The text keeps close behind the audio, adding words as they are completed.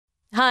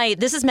Hi,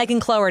 this is Megan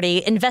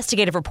Cloherty,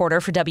 investigative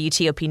reporter for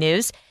WTOP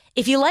News.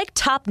 If you like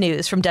top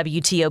news from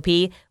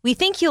WTOP, we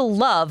think you'll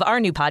love our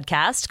new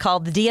podcast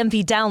called The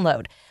DMV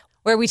Download,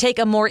 where we take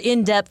a more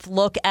in-depth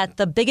look at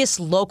the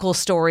biggest local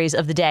stories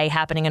of the day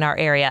happening in our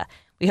area.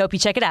 We hope you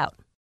check it out.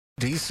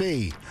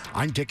 DC,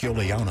 I'm Dick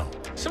Iuliano.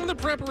 Some of the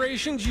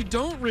preparations you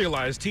don't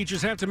realize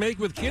teachers have to make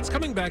with kids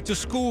coming back to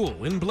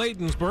school. In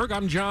Bladensburg,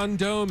 I'm John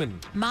Doman.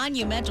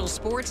 Monumental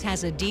Sports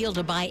has a deal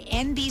to buy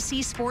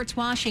NBC Sports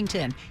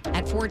Washington.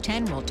 At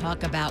 4:10, we'll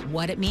talk about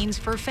what it means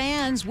for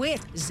fans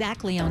with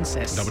Zach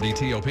Leonsis.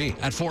 WTOP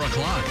at 4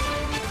 o'clock.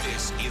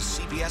 This is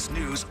CBS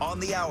News on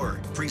the Hour,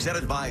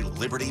 presented by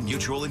Liberty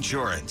Mutual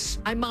Insurance.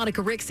 I'm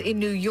Monica Ricks in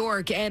New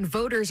York, and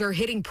voters are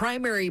hitting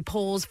primary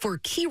polls for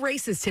key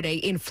races today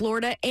in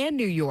Florida and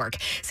New York.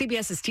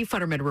 CBS's Steve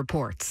Futterman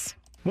reports.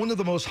 One of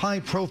the most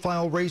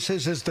high-profile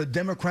races is the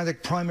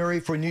Democratic primary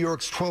for New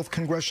York's 12th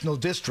congressional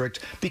district.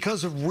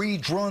 Because of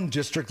redrawn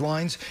district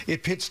lines,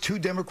 it pits two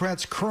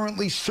Democrats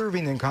currently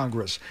serving in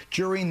Congress,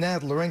 Jerry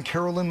Nadler and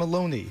Carolyn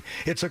Maloney.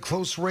 It's a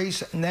close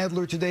race.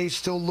 Nadler today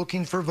still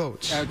looking for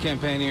votes. Out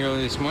campaigning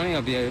early this morning.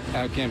 I'll be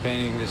out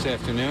campaigning this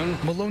afternoon.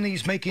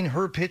 Maloney's making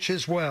her pitch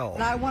as well.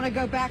 I want to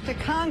go back to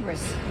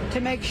Congress to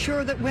make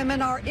sure that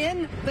women are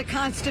in the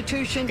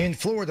Constitution. In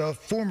Florida,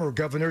 former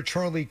Governor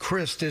Charlie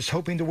Crist is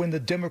hoping to win the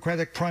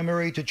Democratic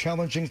primary to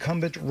challenge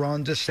incumbent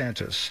Ron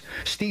DeSantis.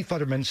 Steve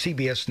Futterman,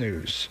 CBS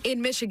News.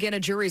 In Michigan, a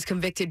jury's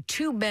convicted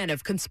two men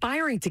of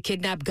conspiring to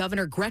kidnap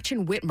Governor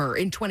Gretchen Whitmer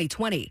in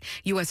 2020.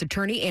 U.S.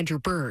 Attorney Andrew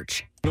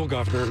Burge. No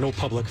governor, no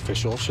public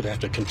official should have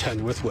to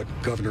contend with what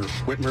Governor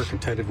Whitmer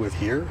contended with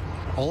here.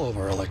 All of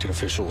our elected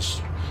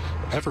officials,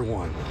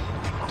 everyone,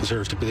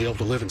 deserves to be able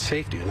to live in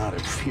safety and not in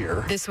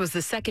fear. This was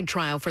the second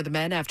trial for the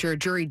men after a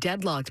jury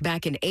deadlocked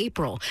back in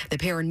April. The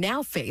pair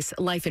now face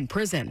life in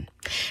prison.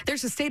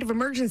 There's a state of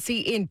emergency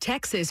in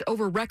Texas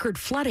over record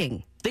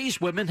flooding.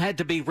 These women had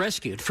to be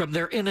rescued from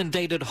their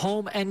inundated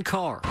home and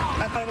car.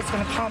 I thought it was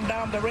going to calm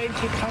down. The rain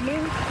kept coming.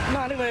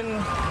 Not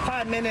even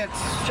 5 minutes,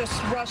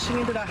 just rushing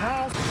into the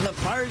house. The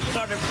purse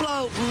started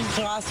floating,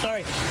 so I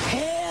started,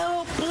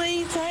 help,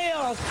 please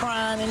help. I was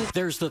crying.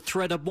 There's the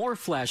threat of more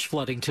flash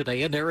flooding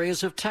today in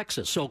areas of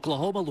Texas,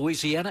 Oklahoma,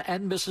 Louisiana,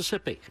 and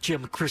Mississippi.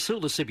 Jim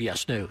Crisula,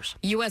 CBS News.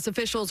 U.S.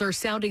 officials are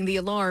sounding the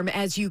alarm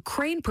as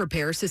Ukraine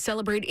prepares to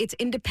celebrate its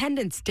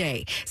Independence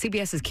Day.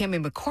 CBS's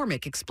Cammie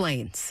McCormick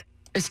explains.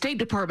 A State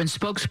Department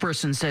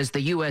spokesperson says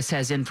the U.S.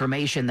 has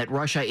information that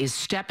Russia is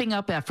stepping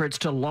up efforts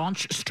to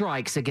launch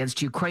strikes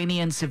against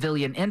Ukrainian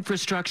civilian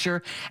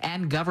infrastructure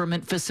and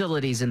government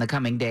facilities in the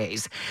coming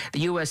days.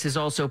 The U.S. is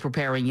also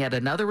preparing yet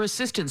another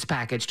assistance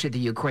package to the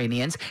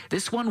Ukrainians,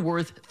 this one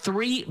worth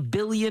 $3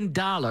 billion.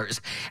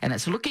 And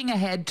it's looking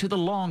ahead to the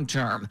long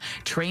term,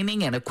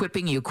 training and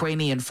equipping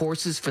Ukrainian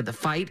forces for the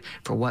fight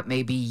for what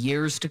may be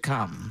years to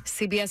come.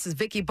 CBS's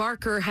Vicki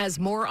Barker has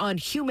more on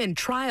human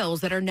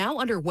trials that are now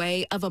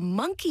underway of a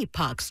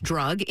monkeypox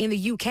drug in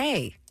the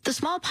UK. The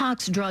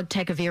smallpox drug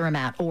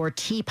tecovirimat, or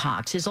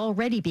TPOXX, is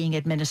already being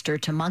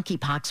administered to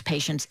monkeypox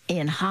patients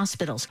in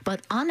hospitals,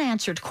 but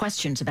unanswered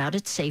questions about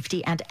its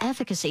safety and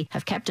efficacy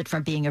have kept it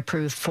from being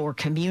approved for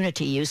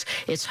community use.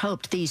 It's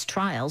hoped these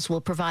trials will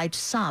provide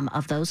some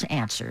of those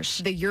answers.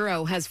 The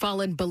euro has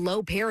fallen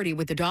below parity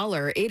with the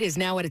dollar. It is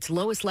now at its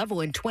lowest level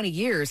in 20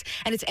 years,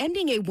 and it's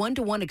ending a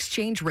 1-to-1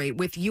 exchange rate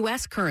with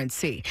U.S.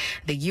 currency.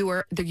 The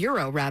euro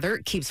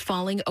keeps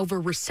falling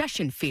over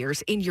recession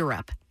fears in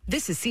Europe.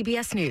 This is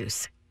CBS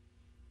News.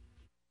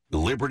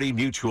 Liberty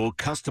Mutual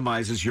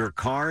customizes your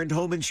car and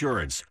home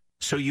insurance,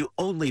 so you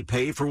only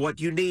pay for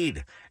what you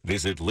need.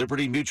 Visit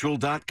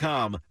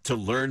libertymutual.com to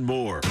learn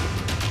more.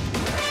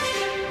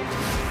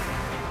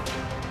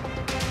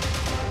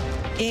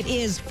 It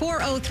is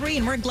 4:03,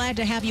 and we're glad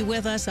to have you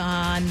with us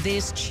on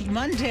this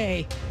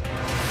Monday.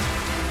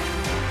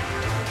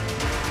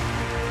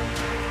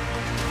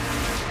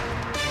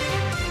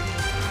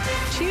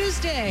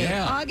 Tuesday,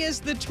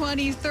 August the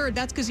 23rd.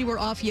 That's because you were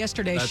off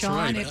yesterday, That's Sean.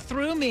 Right. It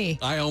threw me.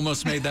 I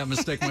almost made that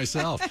mistake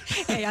myself.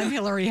 Hey, I'm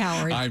Hillary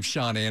Howard. I'm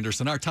Sean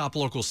Anderson. Our top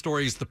local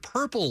story is the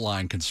Purple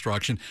Line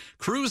construction.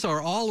 Crews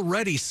are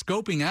already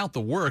scoping out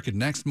the work, and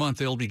next month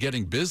they'll be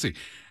getting busy.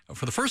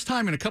 For the first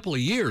time in a couple of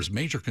years,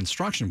 major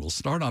construction will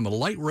start on the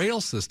light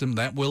rail system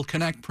that will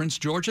connect Prince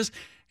George's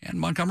and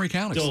Montgomery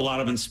counties. Still a lot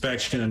of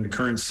inspection on the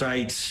current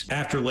sites.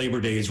 After Labor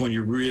Day is when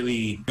you're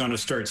really going to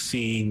start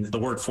seeing the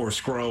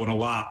workforce grow and a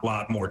lot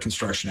more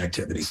construction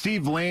activity.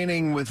 Steve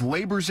Lanning with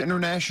Labor's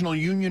International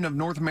Union of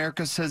North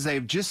America says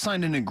they've just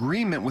signed an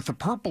agreement with the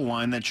Purple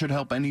Line that should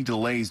help any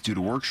delays due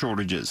to work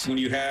shortages. When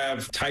you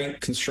have tight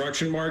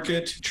construction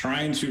market,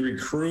 trying to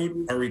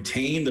recruit or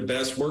retain the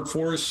best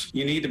workforce,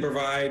 you need to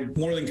provide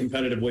more than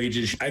competitive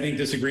wages. I think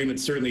this agreement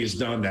certainly has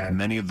done that.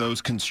 Many of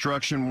those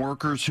construction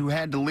workers who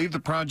had to leave the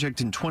project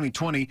in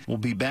 2020 will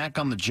be back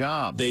on the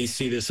job. They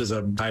see this as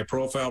a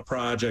high-profile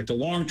project, a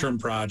long-term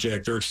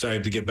project. They're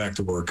excited to get back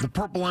to work. The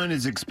Purple Line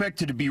is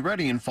expected to be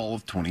ready in fall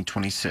of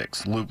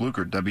 2026. Luke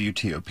Luker,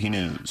 WTOP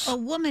News. A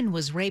woman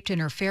was raped in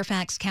her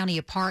Fairfax County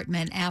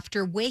apartment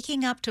after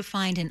waking up to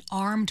find an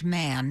armed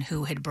man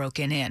who had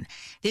broken in.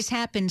 This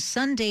happened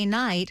Sunday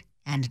night,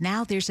 and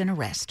now there's an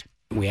arrest.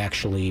 We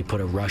actually put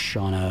a rush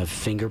on a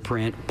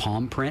fingerprint,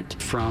 palm print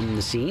from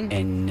the scene,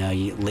 and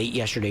late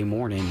yesterday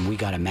morning, we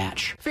got a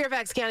match.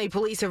 Fairfax County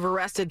police have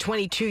arrested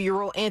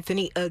 22-year-old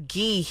Anthony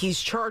Agee. He's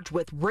charged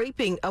with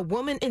raping a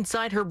woman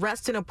inside her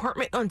Reston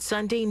apartment on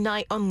Sunday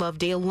night on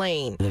Lovedale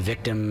Lane. The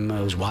victim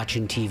was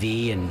watching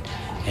TV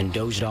and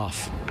dozed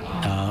off,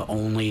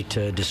 only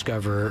to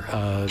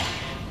discover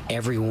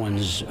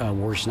everyone's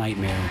worst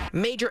nightmare.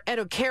 Major Ed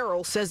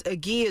O'Carroll says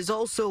Agee is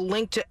also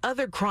linked to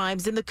other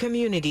crimes in the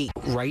community.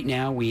 Right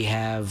now, we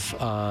have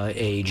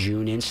a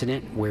June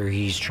incident where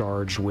he's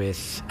charged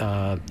with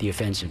the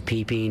offense of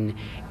peeping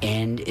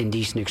and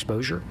indecent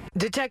exposure.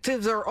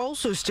 Detectives are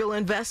also still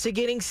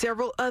investigating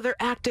several other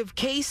active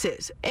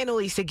cases.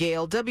 Annalisa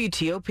Gale,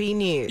 WTOP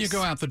News. You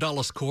go out the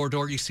Dulles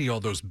corridor, you see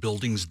all those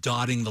buildings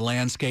dotting the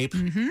landscape.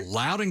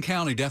 Loudoun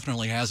County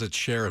definitely has its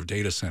share of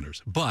data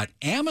centers, but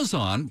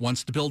Amazon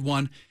wants to build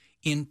one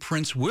in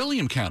Prince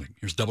William County.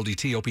 Here's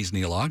WTOP's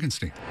Neil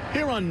Augenstein.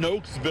 Here on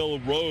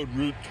Nokesville Road,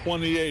 Route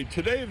 28,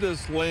 today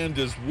this land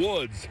is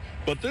woods,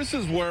 but this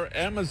is where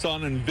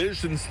Amazon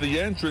envisions the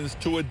entrance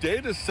to a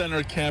data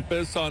center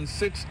campus on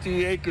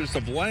 60 acres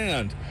of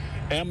land.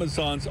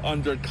 Amazon's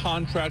under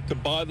contract to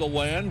buy the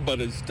land,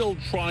 but is still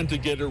trying to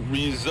get it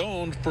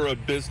rezoned for a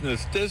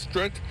business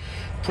district.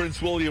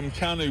 Prince William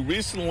County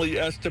recently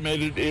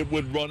estimated it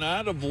would run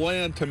out of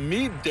land to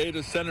meet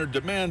data center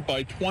demand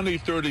by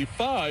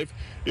 2035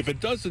 if it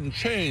doesn't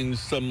change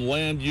some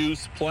land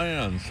use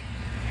plans.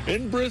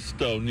 In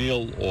Bristow,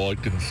 Neil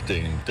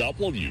Augenstein,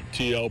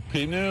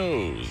 WTOP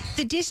News.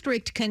 The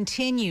district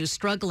continues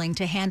struggling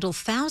to handle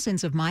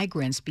thousands of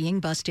migrants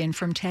being bussed in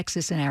from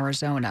Texas and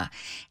Arizona.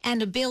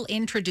 And a bill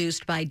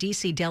introduced by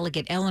D.C.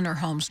 Delegate Eleanor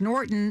Holmes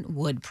Norton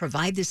would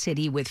provide the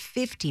city with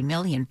 $50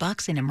 million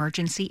in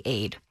emergency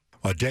aid.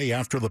 A day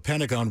after the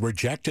Pentagon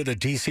rejected a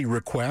D.C.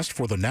 request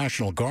for the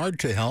National Guard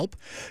to help,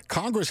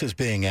 Congress is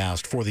being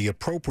asked for the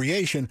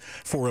appropriation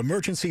for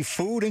emergency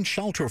food and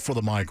shelter for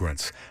the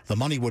migrants. The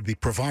money would be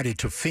provided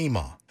to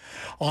FEMA.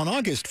 On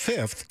August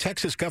 5th,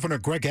 Texas Governor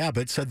Greg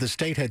Abbott said the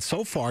state had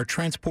so far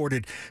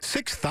transported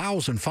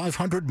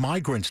 6,500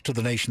 migrants to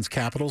the nation's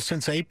capital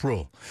since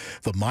April.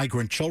 The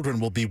migrant children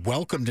will be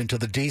welcomed into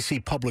the D.C.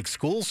 public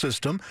school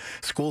system.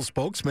 School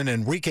spokesman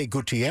Enrique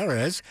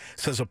Gutierrez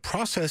says a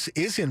process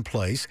is in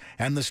place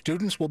and the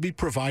students will be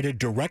provided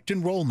direct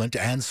enrollment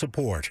and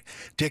support.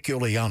 Dick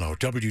Iuliano,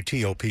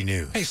 WTOP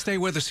News. Hey, stay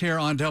with us here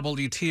on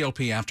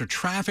WTOP after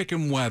traffic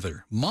and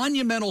weather.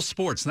 Monumental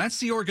Sports, that's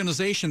the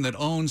organization that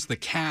owns the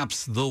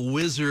Caps, the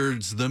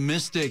Wizards, the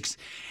Mystics.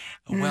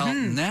 Well,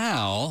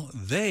 now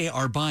they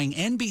are buying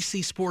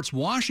NBC Sports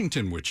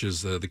Washington, which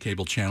is the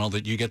cable channel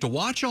that you get to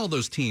watch all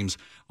those teams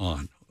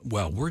on.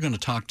 Well, we're going to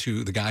talk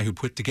to the guy who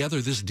put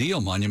together this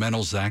deal,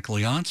 Monumental Zach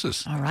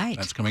Liansis. All right.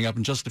 That's coming up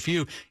in just a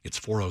few. It's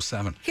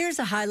 4:07. Here's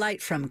a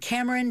highlight from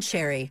Cameron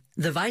Cherry,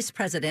 the Vice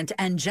President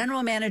and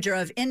General Manager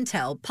of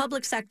Intel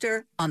Public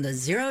Sector on the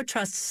Zero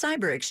Trust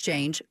Cyber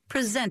Exchange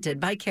presented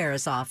by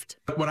Carahsoft.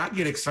 What I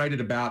get excited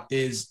about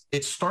is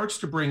it starts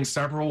to bring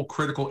several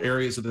critical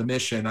areas of the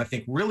mission, I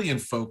think, really in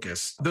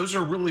focus. Those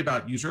are really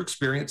about user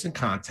experience and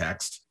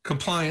context,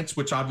 compliance,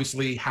 which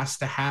obviously has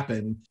to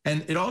happen,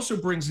 and it also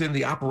brings in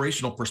the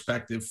operational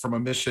perspective from a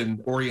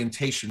mission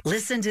orientation.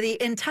 Listen to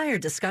the entire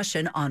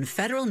discussion on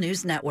Federal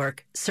News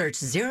Network. Search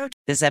Zero.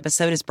 This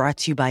episode is brought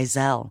to you by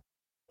Zelle.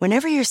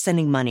 Whenever you're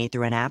sending money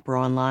through an app or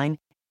online,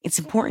 it's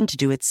important to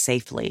do it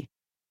safely.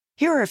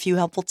 Here are a few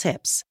helpful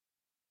tips.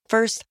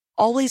 First,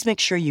 always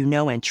make sure you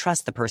know and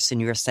trust the person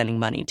you are sending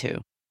money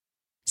to.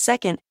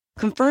 Second,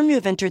 confirm you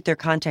have entered their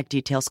contact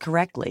details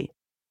correctly.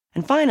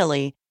 And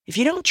finally, if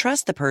you don't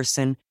trust the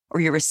person or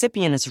your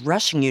recipient is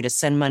rushing you to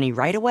send money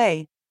right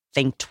away,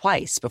 think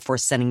twice before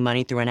sending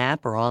money through an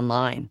app or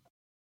online.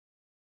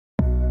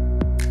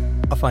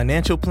 A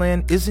financial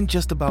plan isn't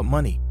just about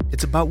money.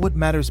 It's about what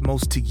matters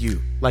most to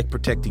you, like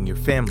protecting your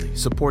family,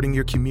 supporting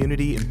your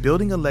community, and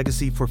building a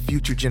legacy for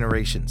future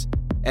generations.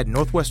 At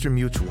Northwestern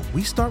Mutual,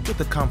 we start with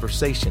a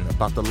conversation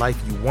about the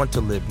life you want to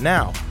live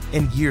now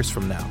and years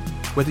from now.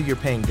 Whether you're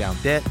paying down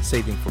debt,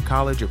 saving for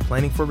college, or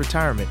planning for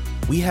retirement,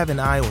 we have an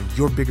eye on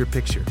your bigger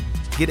picture.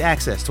 Get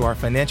access to our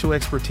financial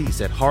expertise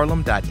at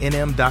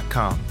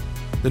harlem.nm.com.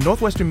 The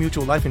Northwestern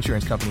Mutual Life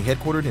Insurance Company,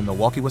 headquartered in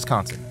Milwaukee,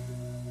 Wisconsin.